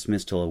doesn't get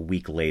dismissed till a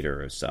week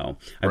later or so.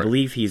 I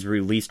believe he's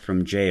released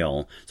from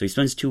jail, so he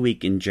spends 2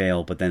 weeks in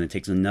jail, but then it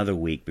takes another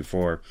week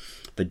before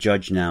the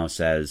judge now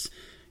says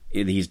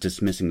he's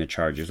dismissing the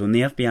charges. When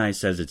the FBI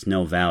says it's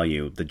no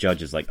value, the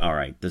judge is like, all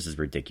right, this is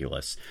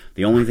ridiculous.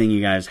 The only thing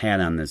you guys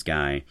had on this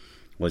guy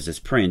was this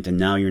print, and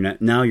now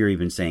you're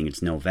even saying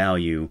it's no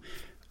value.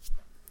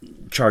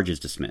 Charges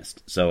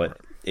dismissed. So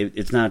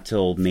it's not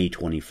till May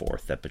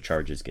 24th that the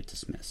charges get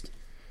dismissed.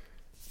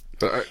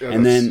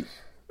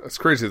 That's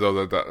crazy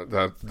though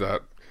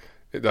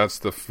that's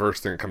the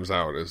first thing that comes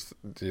out, is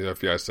the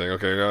FBI saying,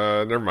 okay,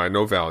 never mind,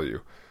 no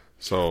value.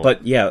 So,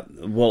 but yeah,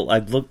 well,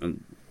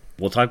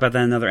 we'll talk about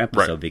that in another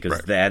episode,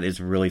 because that is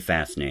really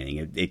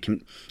fascinating.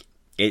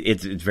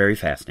 It's very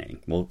fascinating.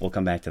 We'll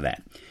come back to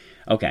that.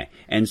 Okay,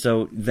 and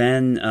so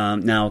then,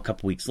 now a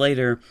couple weeks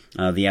later,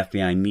 the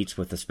FBI meets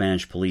with the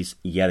Spanish police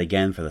yet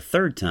again for the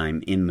third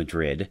time in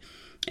Madrid,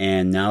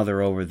 and now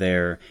they're over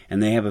there,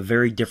 and they have a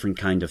very different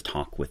kind of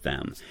talk with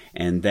them.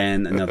 And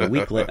then another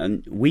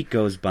week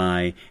goes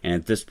by, and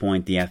at this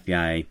point, the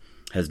FBI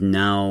has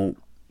now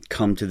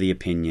come to the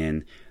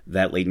opinion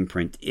that latent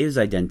print is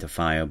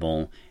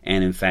identifiable,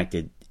 and in fact,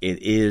 it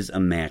is a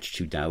match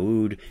to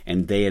Daoud,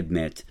 and they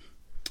admit,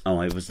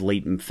 it was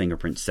latent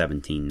fingerprint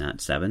 17,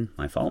 not 7,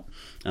 my fault,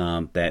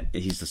 that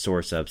he's the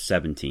source of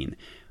 17.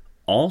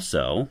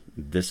 Also,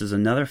 this is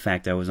another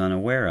fact I was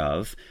unaware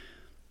of,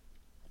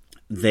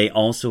 they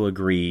also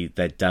agree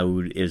that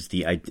Daoud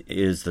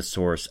is the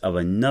source of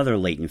another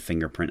latent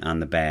fingerprint on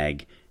the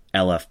bag,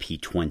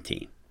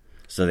 LFP20.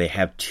 So they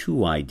have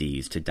 2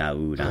 IDs to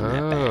Daoud on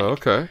that bag.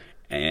 Okay.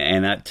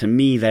 And to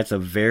me, that's a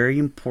very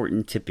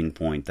important tipping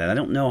point that I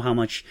don't know how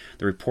much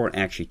the report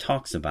actually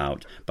talks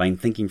about, but I'm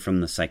thinking from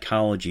the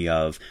psychology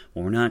of,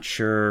 well, we're not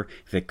sure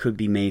if it could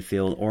be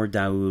Mayfield or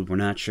Daoud, we're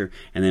not sure,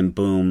 and then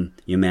boom,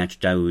 you match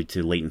Daoud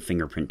to latent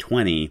fingerprint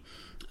 20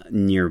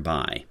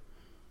 nearby.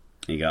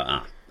 And you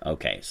go,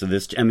 okay. So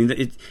this,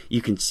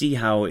 you can see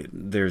how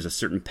there's a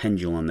certain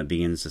pendulum that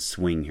begins to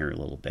swing here a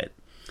little bit.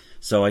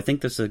 So I think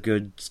this is a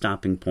good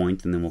stopping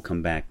point, and then we'll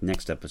come back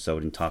next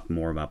episode and talk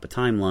more about the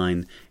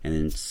timeline and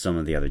then some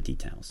of the other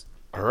details.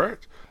 All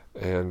right.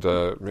 And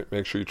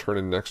make sure you tune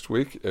in next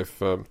week.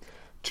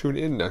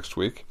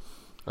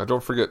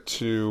 Don't forget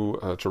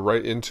to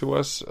write into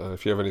us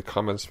if you have any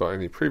comments about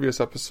any previous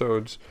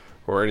episodes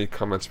or any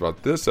comments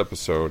about this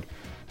episode,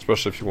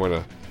 especially if you want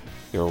to,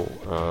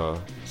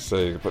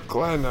 say, but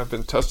Glenn, I've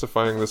been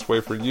testifying this way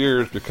for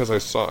years because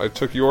I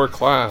took your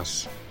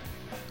class.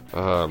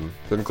 Then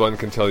Glenn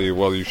can tell you,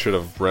 well, you should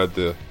have read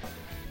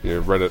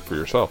it for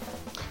yourself.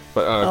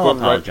 But I'll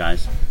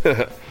apologize. Go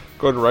ahead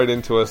and write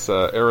into us,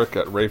 Eric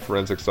at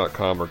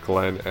rayforensics.com or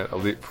Glenn at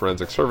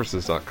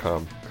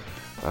eliteforensicservices.com.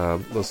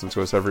 Listen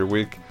to us every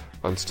week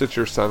on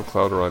Stitcher,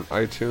 SoundCloud, or on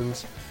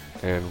iTunes,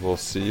 and we'll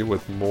see you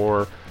with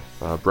more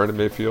Brendan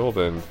Mayfield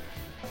and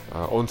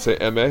Once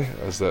M.A.,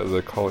 as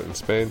they call it in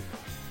Spain,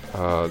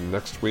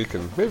 next week,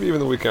 and maybe even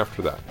the week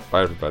after that.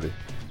 Bye, everybody.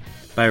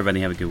 Bye,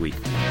 everybody. Have a good week.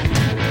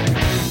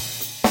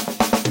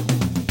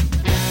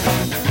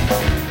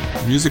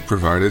 Music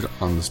provided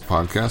on this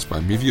podcast by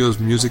Mevio's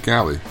Music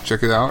Alley.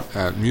 Check it out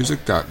at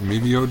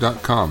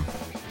music.mevio.com.